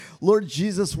Lord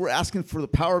Jesus, we're asking for the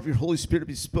power of your Holy Spirit to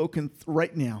be spoken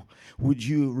right now. Would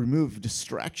you remove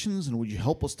distractions, and would you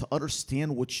help us to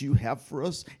understand what you have for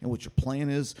us and what your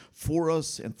plan is for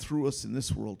us and through us in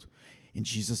this world? In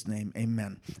Jesus' name,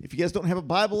 amen. If you guys don't have a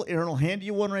Bible, Aaron will hand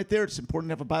you one right there. It's important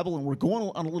to have a Bible, and we're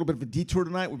going on a little bit of a detour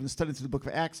tonight. We've been studying through the book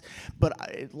of Acts, but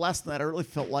last night I really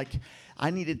felt like I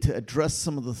needed to address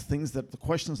some of the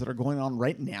questions that are going on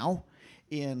right now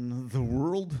in the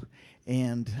world.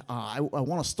 And I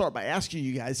want to start by asking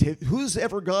you guys, who's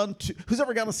ever gone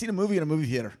to see a movie in a movie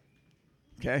theater?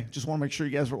 Okay, just want to make sure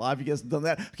you guys are alive. You guys have done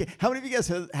that. Okay, how many of you guys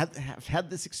have had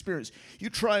this experience? You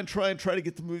try to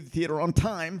get to the movie theater on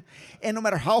time, and no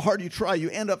matter how hard you try, you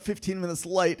end up 15 minutes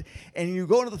late, and you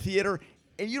go into the theater,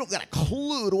 and you don't got a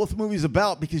clue to what the movie's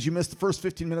about because you missed the first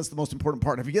 15 minutes, the most important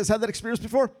part. Have you guys had that experience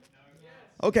before?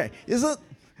 Okay,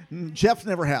 Jeff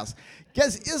never has.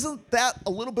 Guys, isn't that a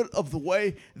little bit of the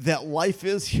way that life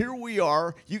is? Here we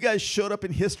are. You guys showed up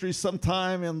in history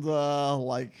sometime in the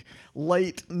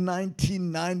late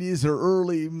 1990s or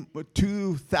early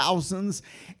 2000s,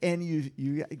 and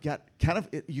you kind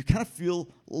of feel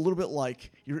a little bit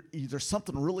like there's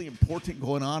something really important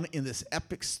going on in this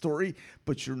epic story,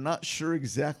 but you're not sure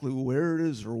exactly where it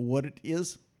is or what it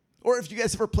is. Or if you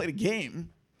guys ever played a game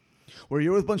where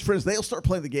you're with a bunch of friends, they'll start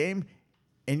playing the game,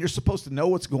 and you're supposed to know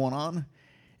what's going on,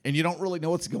 and you don't really know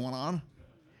what's going on,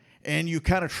 and you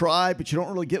kind of try, but you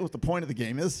don't really get what the point of the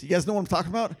game is. You guys know what I'm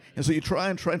talking about? And so you try.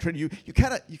 You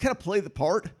kind of play the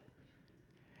part,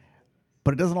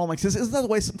 but it doesn't all make sense. Isn't that the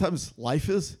way sometimes life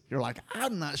is? You're like,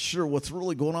 I'm not sure what's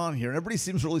really going on here. Everybody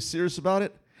seems really serious about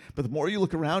it, but the more you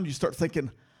look around, you start thinking,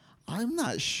 I'm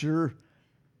not sure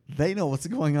they know what's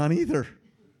going on either.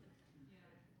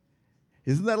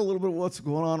 Isn't that a little bit of what's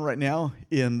going on right now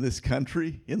in this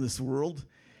country, in this world?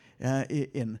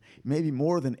 In maybe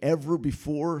more than ever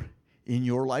before in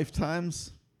your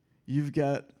lifetimes, you've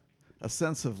got a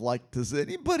sense of does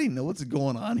anybody know what's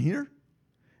going on here?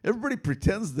 Everybody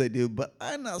pretends they do, but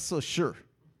I'm not so sure.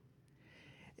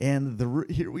 And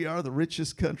here we are, the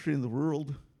richest country in the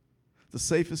world, the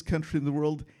safest country in the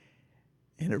world,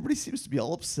 and everybody seems to be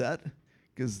all upset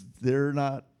because they're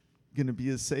not going to be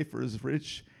as safe or as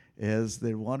rich as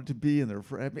they wanted to be,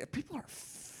 and people are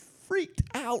freaked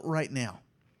out right now,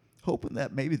 hoping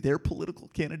that maybe their political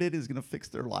candidate is going to fix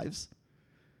their lives.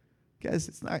 Guys,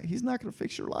 he's not going to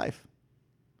fix your life,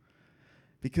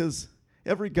 because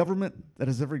every government that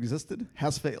has ever existed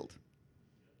has failed.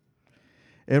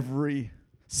 Every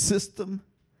system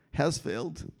has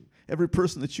failed. Every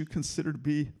person that you consider to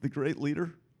be the great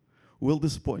leader will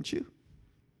disappoint you,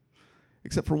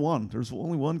 except for one. There's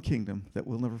only one kingdom that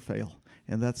will never fail,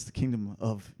 and that's the kingdom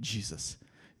of Jesus.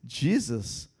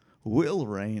 Jesus will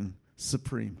reign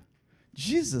supreme.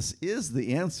 Jesus is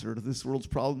the answer to this world's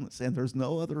problems, and there's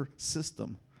no other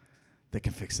system that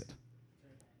can fix it.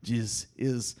 Jesus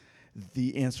is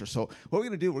the answer. So what we're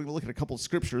going to do, we're going to look at a couple of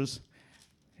scriptures,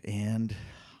 and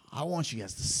I want you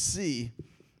guys to see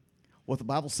what the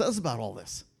Bible says about all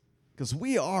this, because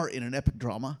we are in an epic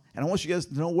drama, and I want you guys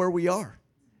to know where we are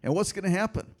and what's going to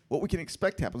happen, what we can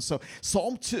expect to happen. So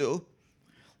Psalm 2,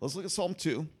 let's look at Psalm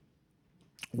 2.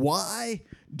 Why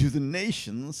do the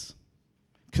nations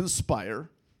conspire?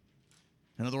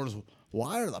 In other words,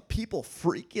 why are the people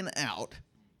freaking out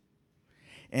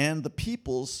and the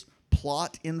peoples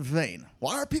plot in vain?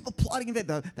 Why are people plotting in vain?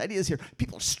 The idea is here,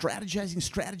 people are strategizing,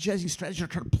 trying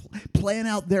to plan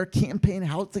out their campaign,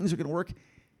 how things are going to work.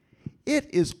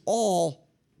 It is all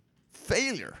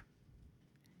failure.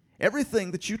 Everything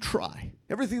that you try,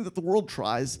 everything that the world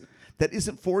tries that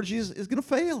isn't for Jesus is going to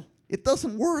fail. It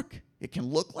doesn't work. It can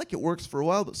look like it works for a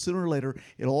while, but sooner or later,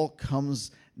 it all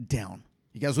comes down.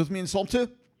 You guys with me in Psalm 2?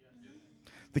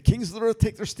 The kings of the earth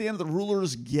take their stand, the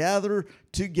rulers gather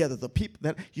together. The people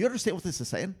that, you understand what this is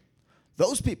saying?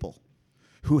 Those people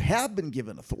who have been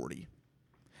given authority,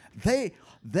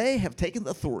 they have taken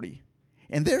the authority,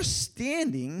 and they're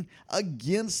standing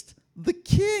against the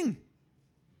king,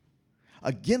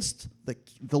 against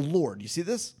the Lord. You see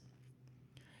this?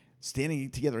 Standing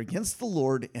together against the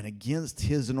Lord and against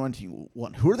his anointing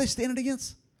one. Who are they standing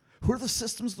against? Who are the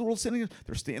systems of the world standing against?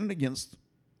 They're standing against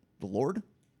the Lord,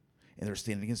 and they're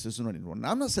standing against his anointed one. Now,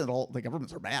 I'm not saying that all the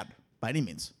governments are bad by any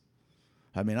means.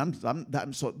 I mean,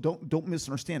 so don't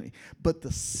misunderstand me. But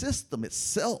the system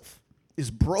itself is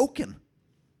broken.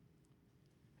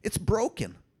 It's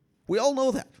broken. We all know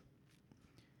that.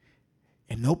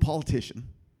 And no politician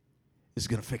is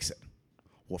going to fix it.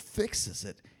 What fixes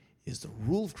it is the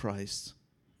rule of Christ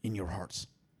in your hearts.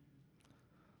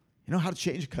 You know how to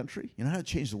change a country? You know how to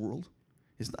change the world?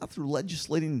 It's not through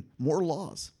legislating more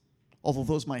laws, although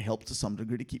those might help to some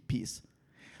degree to keep peace.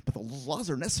 But the laws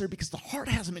are necessary because the heart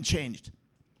hasn't been changed.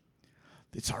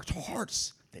 It's our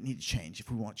hearts that need to change if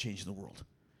we want change in the world.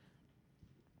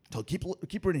 So keep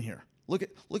reading here. Look at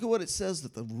what it says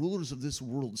that the rulers of this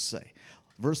world say.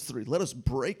 Verse 3, let us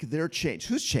break their chains.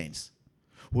 Whose chains?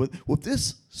 What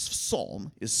this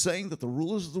psalm is saying that the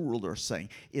rulers of the world are saying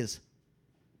is,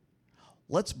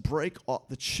 let's break off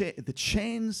the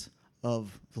chains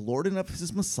of the Lord and of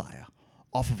his Messiah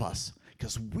off of us,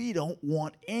 because we don't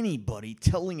want anybody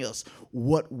telling us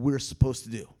what we're supposed to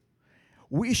do.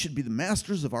 We should be the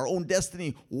masters of our own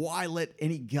destiny. Why let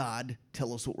any God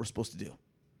tell us what we're supposed to do?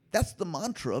 That's the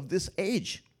mantra of this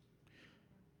age.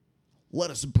 Let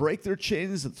us break their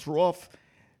chains and throw off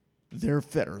their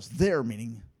fetters. Their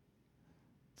meaning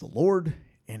the Lord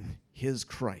and his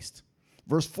Christ.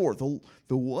 Verse 4,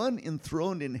 the one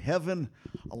enthroned in heaven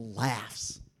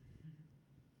laughs.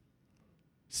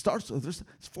 There's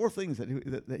 4 things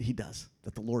that he does,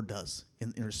 that the Lord does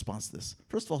in response to this.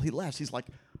 First of all, he laughs. He's like,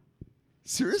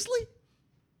 seriously?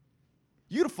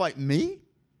 You gonna fight me?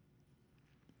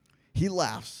 He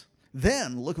laughs.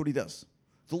 Then, look what he does.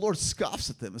 The Lord scoffs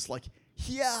at them. It's like,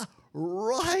 yeah,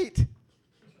 right.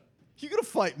 You gonna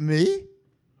fight me?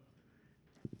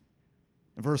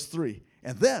 In verse 3.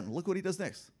 And then, look what he does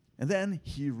next. And then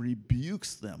he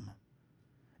rebukes them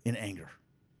in anger.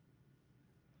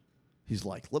 He's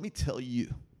like, let me tell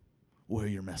you where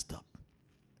you're messed up.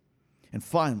 And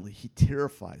finally, he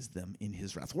terrifies them in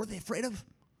his wrath. What are they afraid of?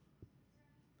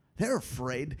 They're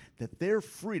afraid that their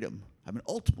freedom,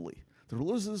 ultimately, the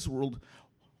rulers of this world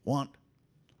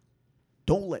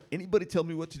don't let anybody tell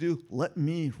me what to do. Let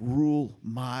me rule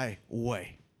my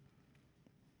way.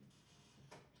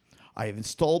 I have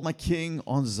installed my king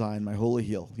on Zion, my holy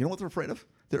hill. You know what they're afraid of?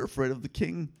 They're afraid of the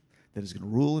king that is going to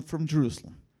rule from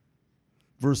Jerusalem.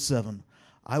 Verse 7,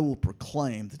 I will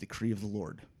proclaim the decree of the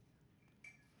Lord.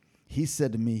 He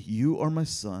said to me, you are my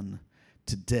son.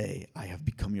 Today I have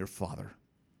become your father.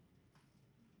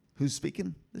 Who's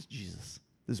speaking? This is Jesus.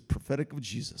 This is prophetic of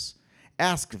Jesus.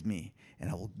 Ask of me, and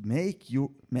I will make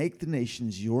the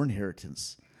nations your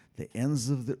inheritance, the ends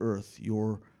of the earth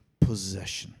your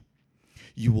possession.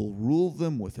 You will rule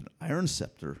them with an iron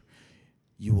scepter.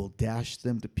 You will dash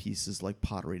them to pieces like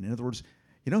pottery. In other words,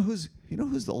 you know who's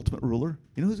the ultimate ruler?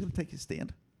 You know who's going to take his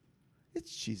stand?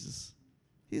 It's Jesus.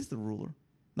 He's the ruler.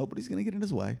 Nobody's going to get in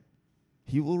his way.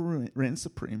 He will reign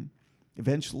supreme.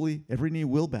 Eventually, every knee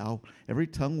will bow. Every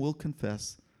tongue will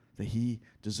confess that he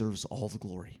deserves all the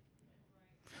glory.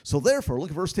 So therefore, look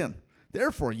at verse 10.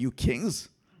 Therefore, you kings,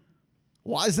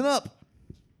 wisen up.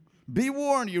 Be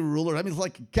warned, you ruler. It's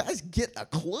like, guys, get a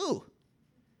clue.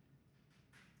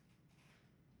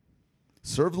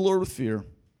 Serve the Lord with fear.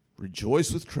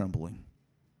 Rejoice with trembling.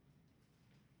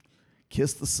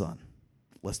 Kiss the Son,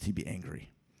 lest he be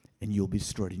angry, and you'll be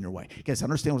destroyed in your way. Guys,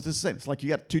 understand what this is saying. It's like you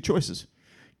got 2 choices.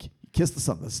 Kiss the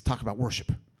Son. Let's talk about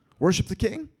worship. Worship the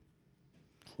King,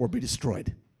 or be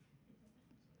destroyed.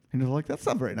 And you're like, that's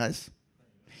not very nice.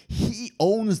 He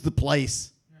owns the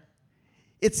place.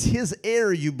 It's his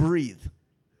air you breathe.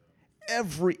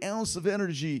 Every ounce of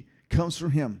energy comes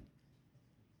from him.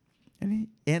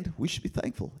 And we should be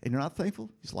thankful. And you're not thankful?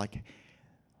 He's like,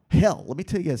 hell. Let me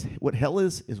tell you guys, what hell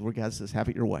is where God says, have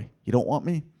it your way. You don't want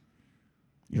me?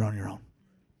 You're on your own.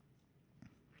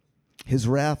 His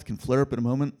wrath can flare up in a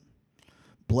moment.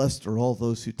 Blessed are all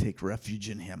those who take refuge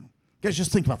in him. Guys,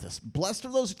 just think about this. Blessed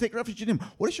are those who take refuge in him.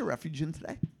 What is your refuge in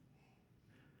today?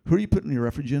 Who are you putting your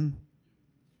refuge in?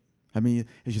 As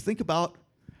you think about,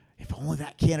 if only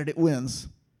that candidate wins,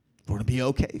 we're going to be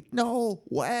okay. No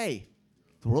way.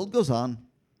 The world goes on.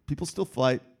 People still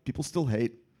fight. People still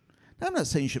hate. Now, I'm not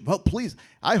saying you should vote. Please,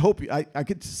 I hope you, I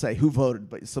could say who voted,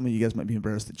 but some of you guys might be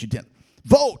embarrassed that you didn't.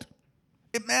 Vote.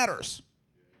 It matters.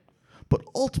 But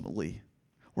ultimately,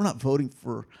 we're not voting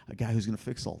for a guy who's going to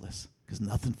fix all this, because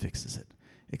nothing fixes it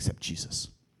except Jesus.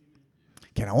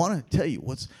 Okay, I want to tell you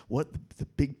what the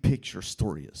big picture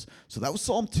story is. So that was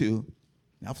Psalm 2.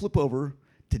 Now flip over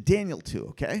to Daniel 2,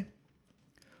 okay?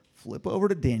 Flip over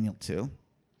to Daniel 2.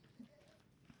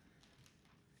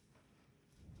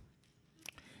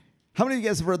 How many of you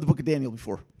guys have read the book of Daniel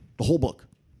before? The whole book.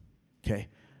 Okay.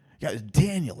 Guys,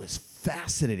 Daniel is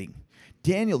fascinating.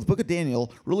 The book of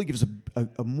Daniel really gives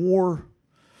a more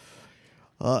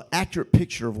accurate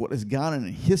picture of what has gone on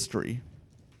in history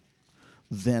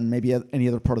than maybe any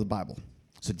other part of the Bible.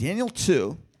 So Daniel 2.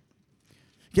 You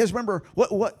guys remember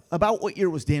what year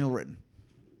was Daniel written?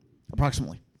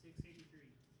 Approximately.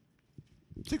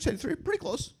 683. Pretty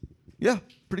close. Yeah,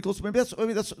 pretty close. Maybe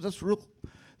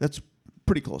that's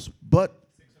pretty close. But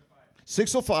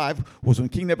 605 was when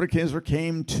King Nebuchadnezzar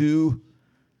came to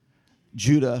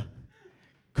Judah,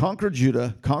 conquer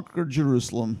Judah, conquer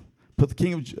Jerusalem, put the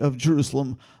king of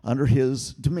Jerusalem under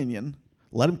his dominion,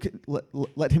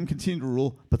 let him continue to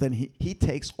rule, but then he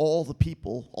takes all the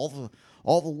people,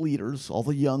 all the leaders, all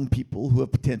the young people who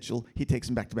have potential, he takes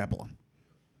them back to Babylon.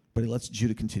 But he lets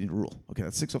Judah continue to rule. Okay,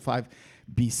 that's 605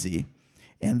 BC.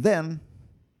 And then,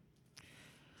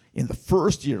 in the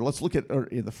first year, let's look at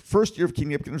in the first year of King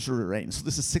Nebuchadnezzar's reign. So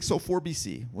this is 604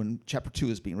 BC when chapter 2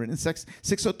 is being written. In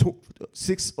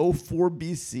 604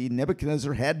 BC,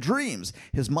 Nebuchadnezzar had dreams.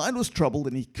 His mind was troubled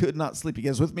and he could not sleep. You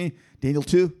guys with me? Daniel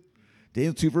 2?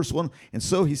 Daniel 2, verse 1. And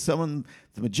so he summoned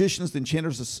the magicians, the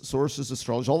enchanters, the sorcerers,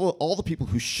 astrologers, all the people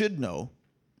who should know.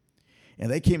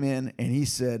 And they came in and he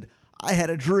said, I had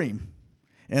a dream.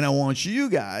 And I want you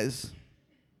guys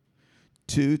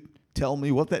to tell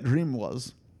me what that dream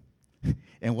was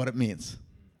and what it means.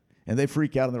 And they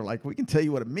freak out and they're like, we can tell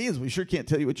you what it means. We sure can't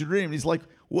tell you what your dream. And he's like,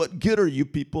 what good are you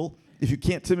people if you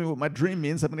can't tell me what my dream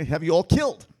means? I'm going to have you all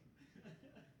killed.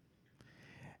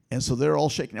 And so they're all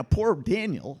shaking. Now, poor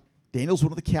Daniel. Daniel's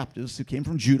one of the captives who came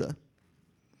from Judah.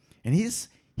 And he's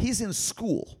in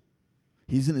school.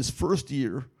 He's in his first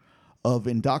year of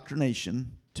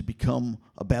indoctrination to become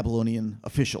a Babylonian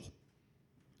official.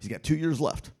 He's got 2 years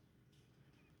left.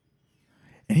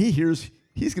 And he hears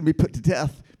he's going to be put to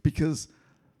death because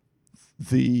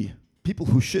the people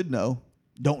who should know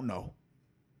don't know.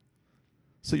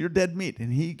 So you're dead meat.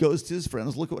 And he goes to his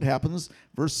friends. Look at what happens.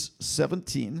 Verse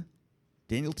 17.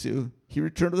 Daniel 2, he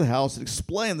returned to the house and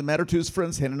explained the matter to his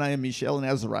friends Hananiah, Mishael, and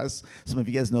Azariah. Some of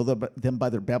you guys know them by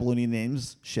their Babylonian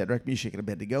names, Shadrach, Meshach, and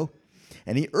Abednego.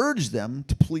 And he urged them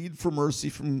to plead for mercy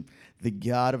from the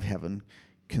God of heaven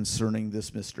concerning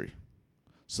this mystery,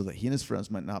 so that he and his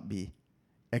friends might not be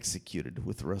executed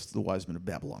with the rest of the wise men of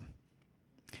Babylon.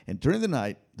 And during the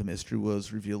night, the mystery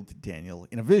was revealed to Daniel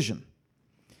in a vision.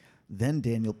 Then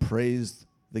Daniel praised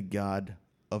the God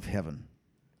of heaven.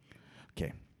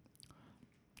 Okay.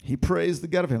 He praised the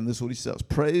God of heaven. This is what he says.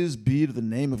 Praise be to the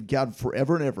name of God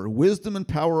forever and ever. Wisdom and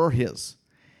power are his.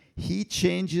 He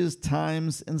changes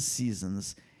times and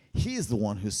seasons. He is the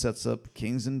one who sets up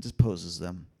kings and deposes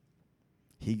them.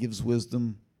 He gives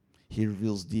wisdom. He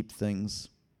reveals deep things.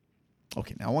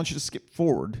 Okay, now I want you to skip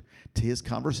forward to his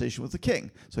conversation with the king.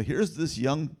 So here's this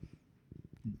young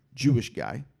Jewish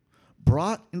guy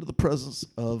brought into the presence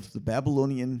of the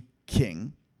Babylonian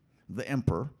king, the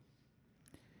emperor.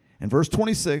 And verse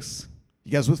 26,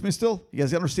 you guys with me still? You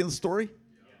guys understand the story?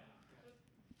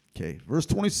 Okay, verse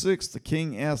 26, the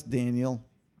king asked Daniel,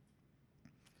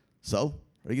 so,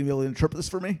 are you going to be able to interpret this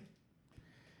for me?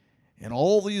 And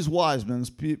all these wise men,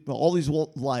 all these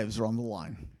lives are on the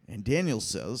line. And Daniel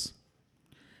says,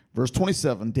 verse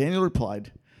 27, Daniel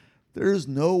replied, there is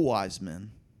no wise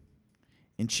man,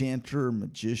 enchanter,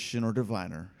 magician, or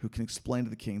diviner who can explain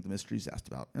to the king the mysteries asked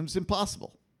about. And it's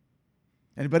impossible.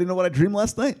 Anybody know what I dreamed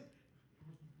last night?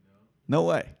 No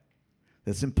way.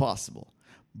 That's impossible.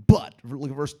 But, look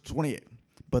at verse 28.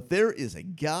 But there is a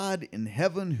God in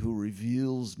heaven who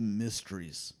reveals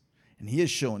mysteries. And he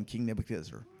has shown King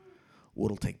Nebuchadnezzar what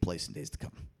will take place in days to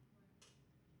come.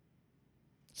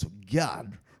 So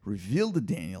God revealed to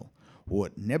Daniel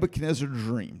what Nebuchadnezzar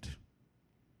dreamed.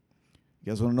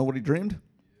 You guys want to know what he dreamed?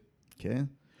 Okay.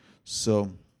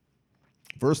 So,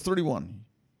 verse 31.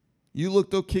 You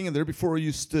looked, O king, and there before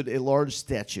you stood a large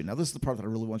statue. Now, this is the part that I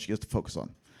really want you guys to focus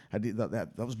on.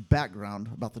 That was background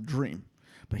about the dream.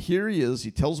 But here he is.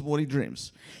 He tells him what he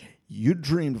dreams. You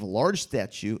dreamed of a large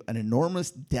statue, an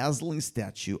enormous, dazzling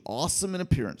statue, awesome in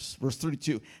appearance. Verse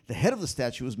 32, the head of the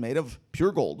statue was made of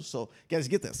pure gold. So, guys,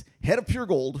 get this. Head of pure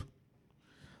gold.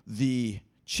 The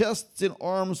chests and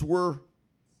arms were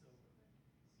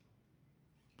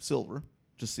silver.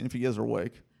 Just seeing if you guys are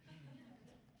awake.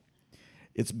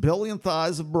 Its belly and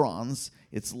thighs of bronze,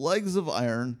 its legs of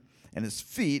iron, and its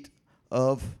feet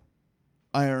of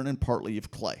iron and partly of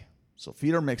clay. So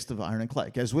feet are mixed of iron and clay.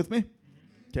 Guys with me?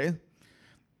 Okay.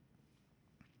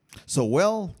 So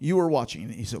while you were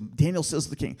watching, so Daniel says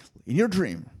to the king, in your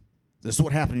dream, this is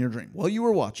what happened in your dream. While you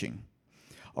were watching,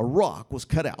 a rock was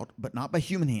cut out, but not by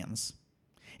human hands,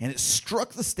 and it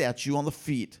struck the statue on the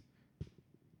feet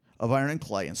of iron and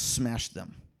clay and smashed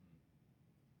them.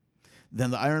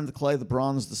 Then the iron, the clay, the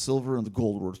bronze, the silver, and the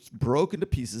gold were broken to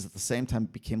pieces at the same time.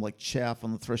 It became like chaff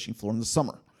on the threshing floor in the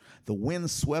summer. The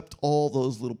wind swept all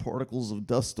those little particles of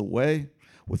dust away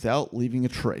without leaving a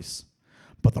trace.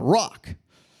 But the rock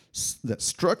that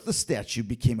struck the statue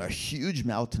became a huge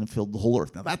mountain and filled the whole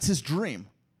earth. Now, that's his dream,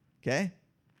 okay?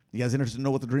 You guys interested to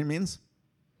know what the dream means?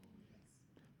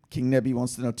 King Nebi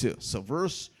wants to know too. So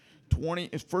verse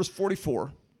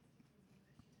 44.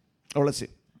 Or let's see.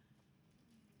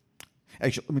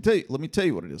 Actually, let me tell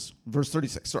you what it is. Verse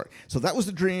 36. Sorry. So that was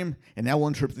the dream, and now we'll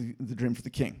interpret the dream for the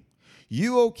king.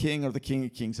 You, O king, are the King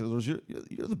of Kings. In other words,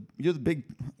 you're the big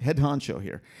head honcho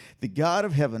here. The God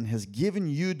of heaven has given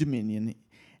you dominion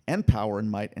and power and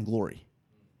might and glory.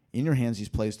 In your hands he's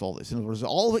placed all this. In other words,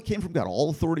 all of it came from God. All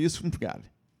authority is from God.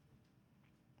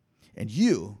 And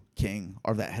you, king,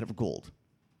 are that head of gold.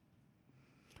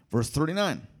 Verse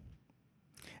 39.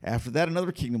 After that,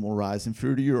 another kingdom will rise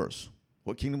inferior to yours.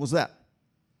 What kingdom was that?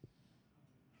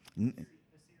 No,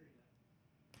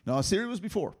 Assyria was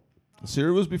before.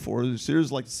 Assyria was before. Assyria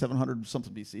was like 700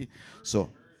 something BC. So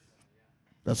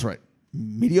that's right.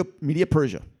 Media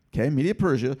Persia. Okay, Media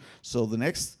Persia. So the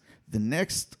next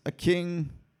a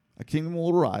kingdom will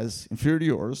arise inferior to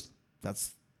yours.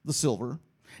 That's the silver.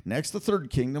 Next, the third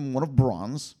kingdom, one of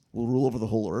bronze, will rule over the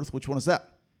whole earth. Which one is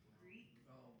that?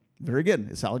 Very good.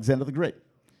 It's Alexander the Great,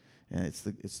 and it's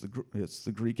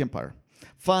the Greek Empire.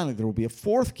 Finally, there will be a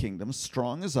fourth kingdom,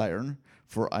 strong as iron,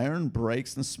 for iron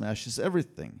breaks and smashes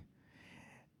everything.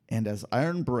 And as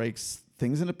iron breaks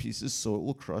things into pieces, so it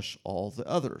will crush all the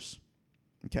others.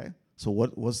 Okay? So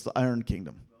what was the iron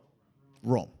kingdom?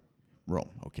 Rome.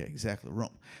 Okay, exactly,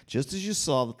 Rome. Just as you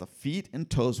saw that the feet and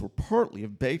toes were partly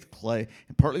of baked clay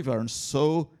and partly of iron,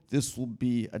 so this will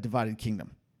be a divided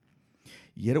kingdom.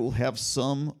 Yet it will have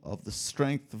some of the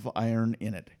strength of iron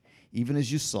in it, even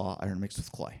as you saw iron mixed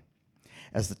with clay.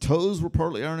 As the toes were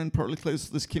partly iron and partly clay,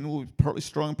 so this kingdom will be partly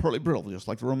strong and partly brittle, just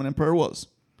like the Roman Empire was.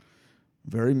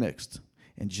 Very mixed.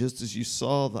 And just as you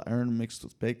saw the iron mixed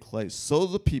with baked clay, so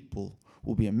the people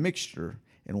will be a mixture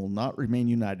and will not remain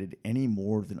united any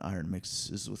more than iron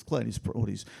mixes with clay. And what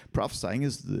he's prophesying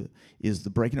is the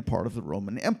breaking apart of the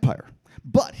Roman Empire.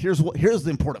 But here's the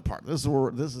important part. This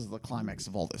is the climax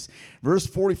of all this. Verse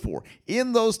 44.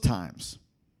 In those times,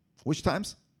 which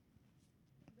times?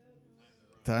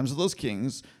 Times of those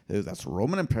kings, that's the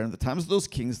Roman Empire, in the times of those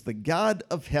kings, the God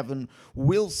of heaven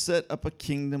will set up a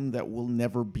kingdom that will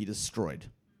never be destroyed,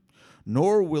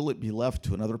 nor will it be left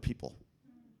to another people.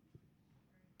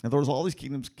 In other words, all these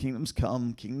kingdoms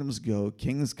come, kingdoms go,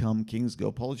 kings come, kings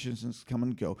go, politicians come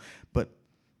and go. But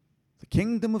the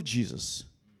kingdom of Jesus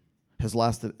has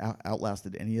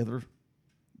outlasted any other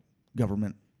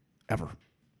government ever.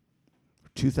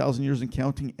 2,000 years and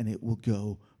counting, and it will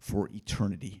go for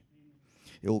eternity.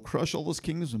 It will crush all those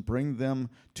kingdoms and bring them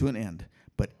to an end,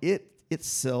 but it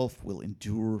itself will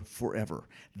endure forever.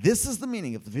 This is the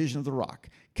meaning of the vision of the rock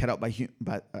cut out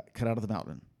of the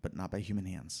mountain, but not by human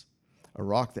hands. A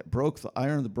rock that broke the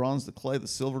iron, the bronze, the clay, the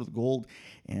silver, the gold,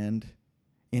 and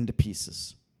into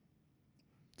pieces.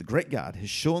 The great God has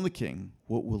shown the king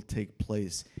what will take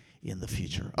place in the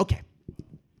future. Okay.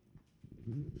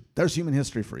 There's human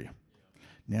history for you.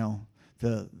 Now,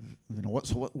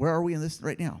 where are we in this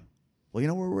right now? Well, you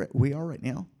know where we are right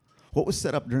now? What was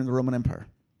set up during the Roman Empire?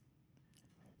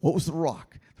 What was the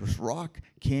rock? This rock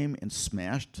came and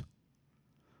smashed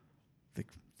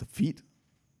the feet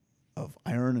of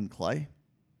iron and clay.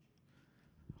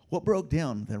 What broke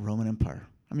down the Roman Empire?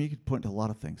 I mean, you could point to a lot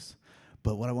of things.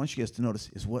 But what I want you guys to notice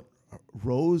is what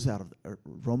rose out of the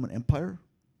Roman Empire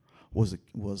was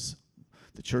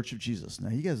the Church of Jesus. Now,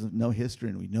 you guys know history,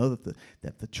 and we know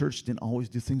that the church didn't always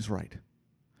do things right.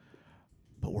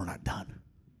 But we're not done.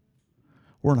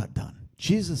 We're not done.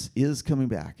 Jesus is coming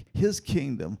back. His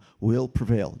kingdom will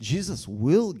prevail. Jesus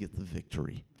will get the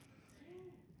victory.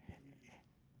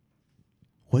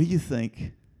 What do you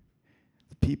think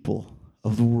the people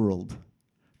of the world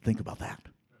think about that?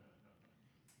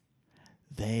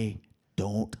 They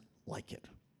don't like it.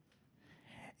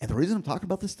 And the reason I'm talking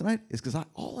about this tonight is because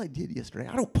all I did yesterday,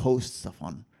 I don't post stuff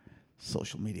on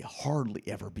social media hardly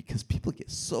ever because people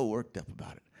get so worked up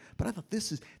about it. But I thought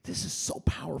this is so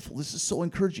powerful. This is so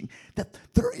encouraging that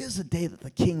there is a day that the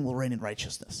king will reign in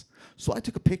righteousness. So I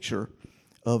took a picture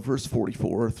of verse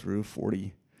 44 through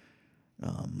 44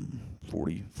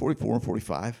 and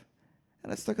 45,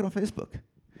 and I stuck it on Facebook.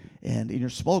 And in your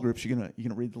small groups, you're gonna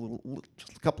read the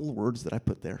just a couple of words that I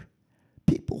put there.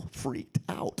 People freaked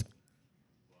out.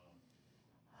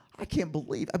 I can't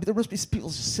believe. I mean, there must be people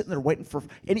just sitting there waiting for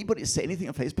anybody to say anything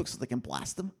on Facebook so they can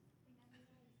blast them.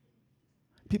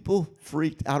 People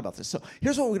freaked out about this. So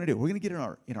here's what we're going to do. We're going to get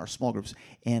in our small groups,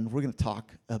 and we're going to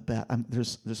talk about,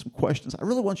 there's some questions. I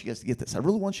really want you guys to get this. I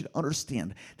really want you to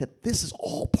understand that this is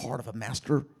all part of a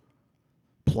master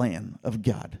plan of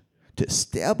God to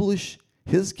establish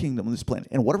his kingdom on this planet.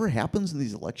 And whatever happens in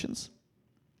these elections,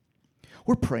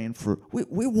 we're praying for,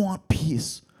 we want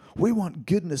peace. We want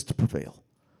goodness to prevail.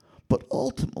 But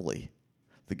ultimately,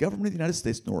 the government of the United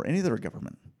States, nor any other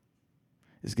government,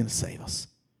 is going to save us.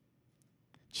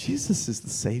 Jesus is the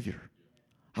Savior.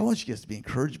 I want you guys to be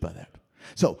encouraged by that.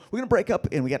 So we're going to break up,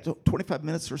 and we got 25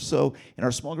 minutes or so in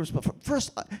our small groups. But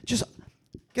first,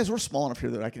 guys, we're small enough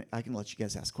here that I can let you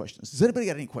guys ask questions. Does anybody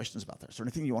got any questions about this or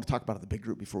anything you want to talk about in the big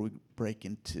group before we break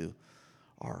into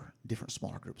our different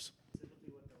smaller groups?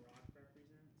 Typically what the rock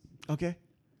represents. Okay,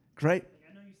 great.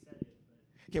 I know you said it,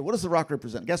 but Okay, what does the rock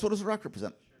represent? Guess what does the rock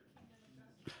represent?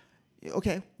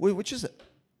 Okay, which is it?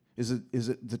 Is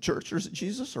it the church or is it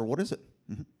Jesus or what is it?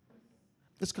 Mm-hmm.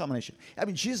 It's a combination. I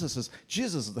mean, Jesus is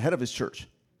the head of his church,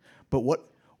 but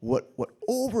what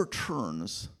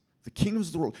overturns the kingdoms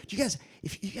of the world?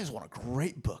 If you guys want a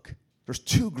great book, there's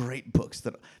two great books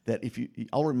that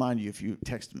I'll remind you if you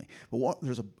text me. But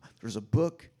there's a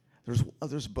book.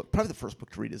 Probably the first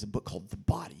book to read is a book called The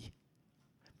Body,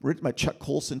 written by Chuck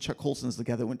Colson. Chuck Colson is the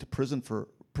guy that went to prison for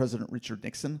President Richard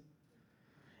Nixon.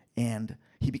 And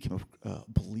he became a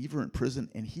believer in prison,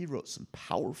 and he wrote some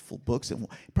powerful books. And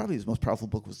probably his most powerful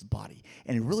book was The Body.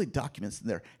 And it really documents in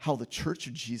there how the Church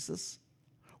of Jesus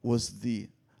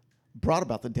brought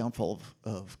about the downfall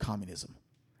of communism.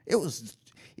 If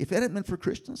it hadn't been for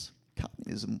Christians,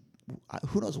 communism,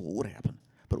 who knows what would happen.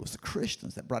 But it was the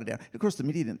Christians that brought it down. And of course, the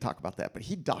media didn't talk about that, but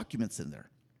he documents in there.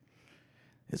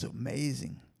 It's an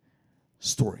amazing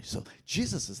story. So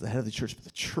Jesus is the head of the church, but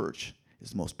the church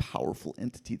is the most powerful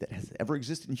entity that has ever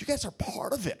existed. And you guys are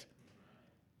part of it.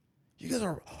 You guys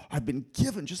have been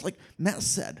given, just like Matt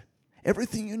said,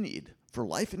 everything you need for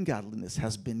life and godliness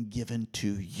has been given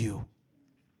to you.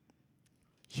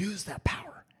 Use that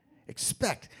power.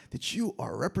 Expect that you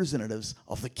are representatives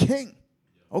of the King.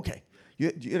 Okay.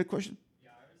 You had a question?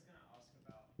 Yeah, I was going to ask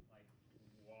about,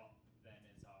 what then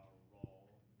is our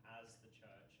role as the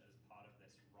church, as part of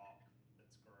this rock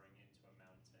that's growing into a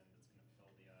mountain that's going to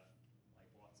fill the earth?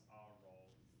 What's our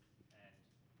role? And,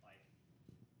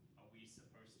 are we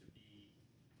supposed to be,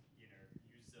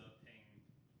 usurping,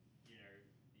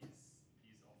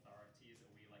 these authorities?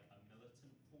 Are we a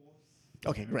militant force?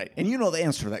 Okay, great. And you know the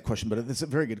answer to that question, but it's a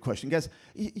very good question. Guys,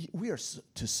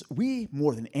 we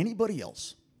more than anybody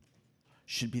else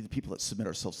should be the people that submit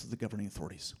ourselves to the governing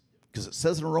authorities. Because it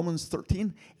says in Romans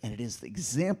 13, and it is the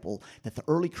example that the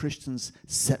early Christians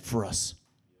set for us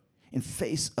in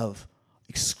face of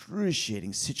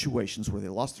excruciating situations where they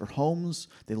lost their homes,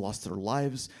 they lost their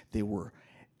lives, they were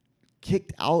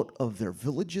kicked out of their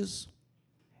villages,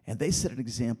 and they set an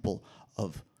example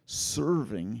of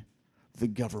serving the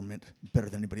government better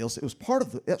than anybody else. That's part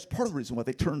of the reason why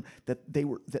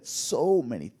that so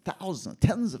many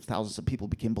tens of thousands of people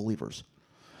became believers.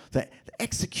 That the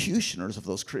executioners of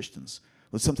those Christians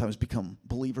would sometimes become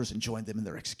believers and join them in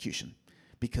their execution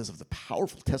because of the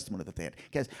powerful testimony that they had.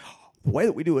 Guys, the way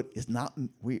that we do it is not,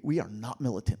 we are not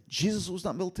militant. Jesus was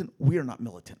not militant. We are not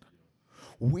militant.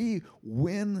 We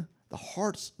win the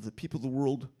hearts of the people of the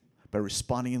world by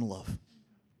responding in love.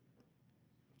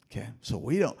 Okay, so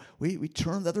we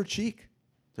turn the other cheek.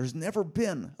 There's never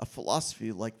been a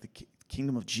philosophy like the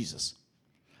kingdom of Jesus.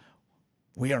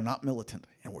 We are not militant,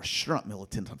 and we're sure not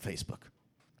militant on Facebook.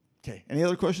 Okay, any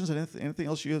other questions? Anything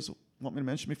else you guys want me to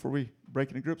mention before we break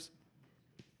into groups?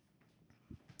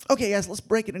 Okay, guys, let's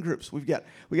break it in groups. We got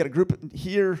a group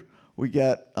here. We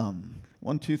got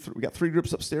 1, 2, 3. We got 3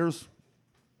 groups upstairs.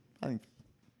 I think,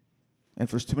 and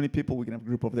if there's too many people, we can have a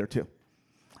group over there too.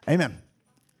 Amen.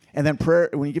 And then prayer.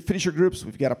 When you finish your groups,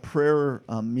 we've got a prayer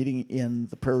meeting in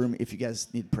the prayer room if you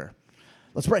guys need prayer.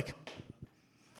 Let's break.